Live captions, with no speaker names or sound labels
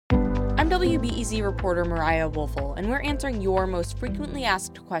WBEZ reporter Mariah Woelfel, and we're answering your most frequently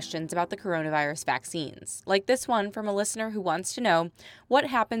asked questions about the coronavirus vaccines, like this one from a listener who wants to know what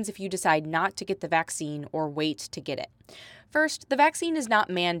happens if you decide not to get the vaccine or wait to get it. First, the vaccine is not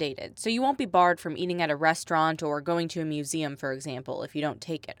mandated, so you won't be barred from eating at a restaurant or going to a museum, for example, if you don't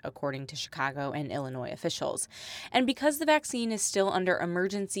take it, according to Chicago and Illinois officials. And because the vaccine is still under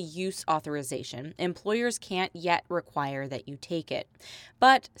emergency use authorization, employers can't yet require that you take it.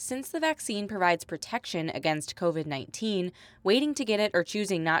 But since the vaccine provides protection against COVID-19, waiting to get it or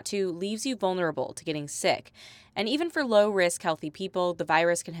choosing not to leaves you vulnerable to getting sick. And even for low-risk healthy people, the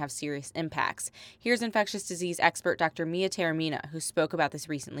virus can have serious impacts. Here's infectious disease expert Dr. Mia Taormina, who spoke about this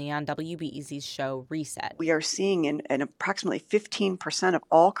recently on WBEZ's show Reset. We are seeing in approximately 15% of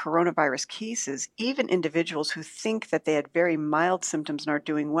all coronavirus cases, even individuals who think that they had very mild symptoms and are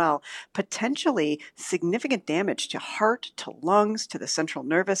doing well, potentially significant damage to heart, to lungs, to the central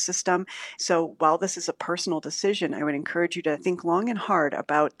nervous system. So while this is a personal decision, I would encourage you to think long and hard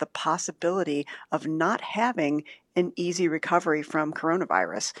about the possibility of not having an easy recovery from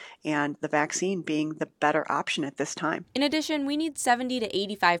coronavirus and the vaccine being the better option at this time. In addition, we need 70 to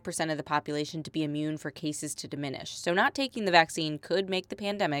 85% of the population to be immune for cases to diminish, so not taking the vaccine could make the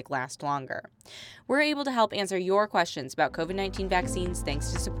pandemic last longer. We're able to help answer your questions about COVID-19 vaccines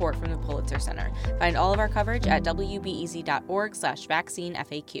thanks to support from the Pulitzer Center. Find all of our coverage at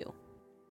wbez.org/vaccinefaq.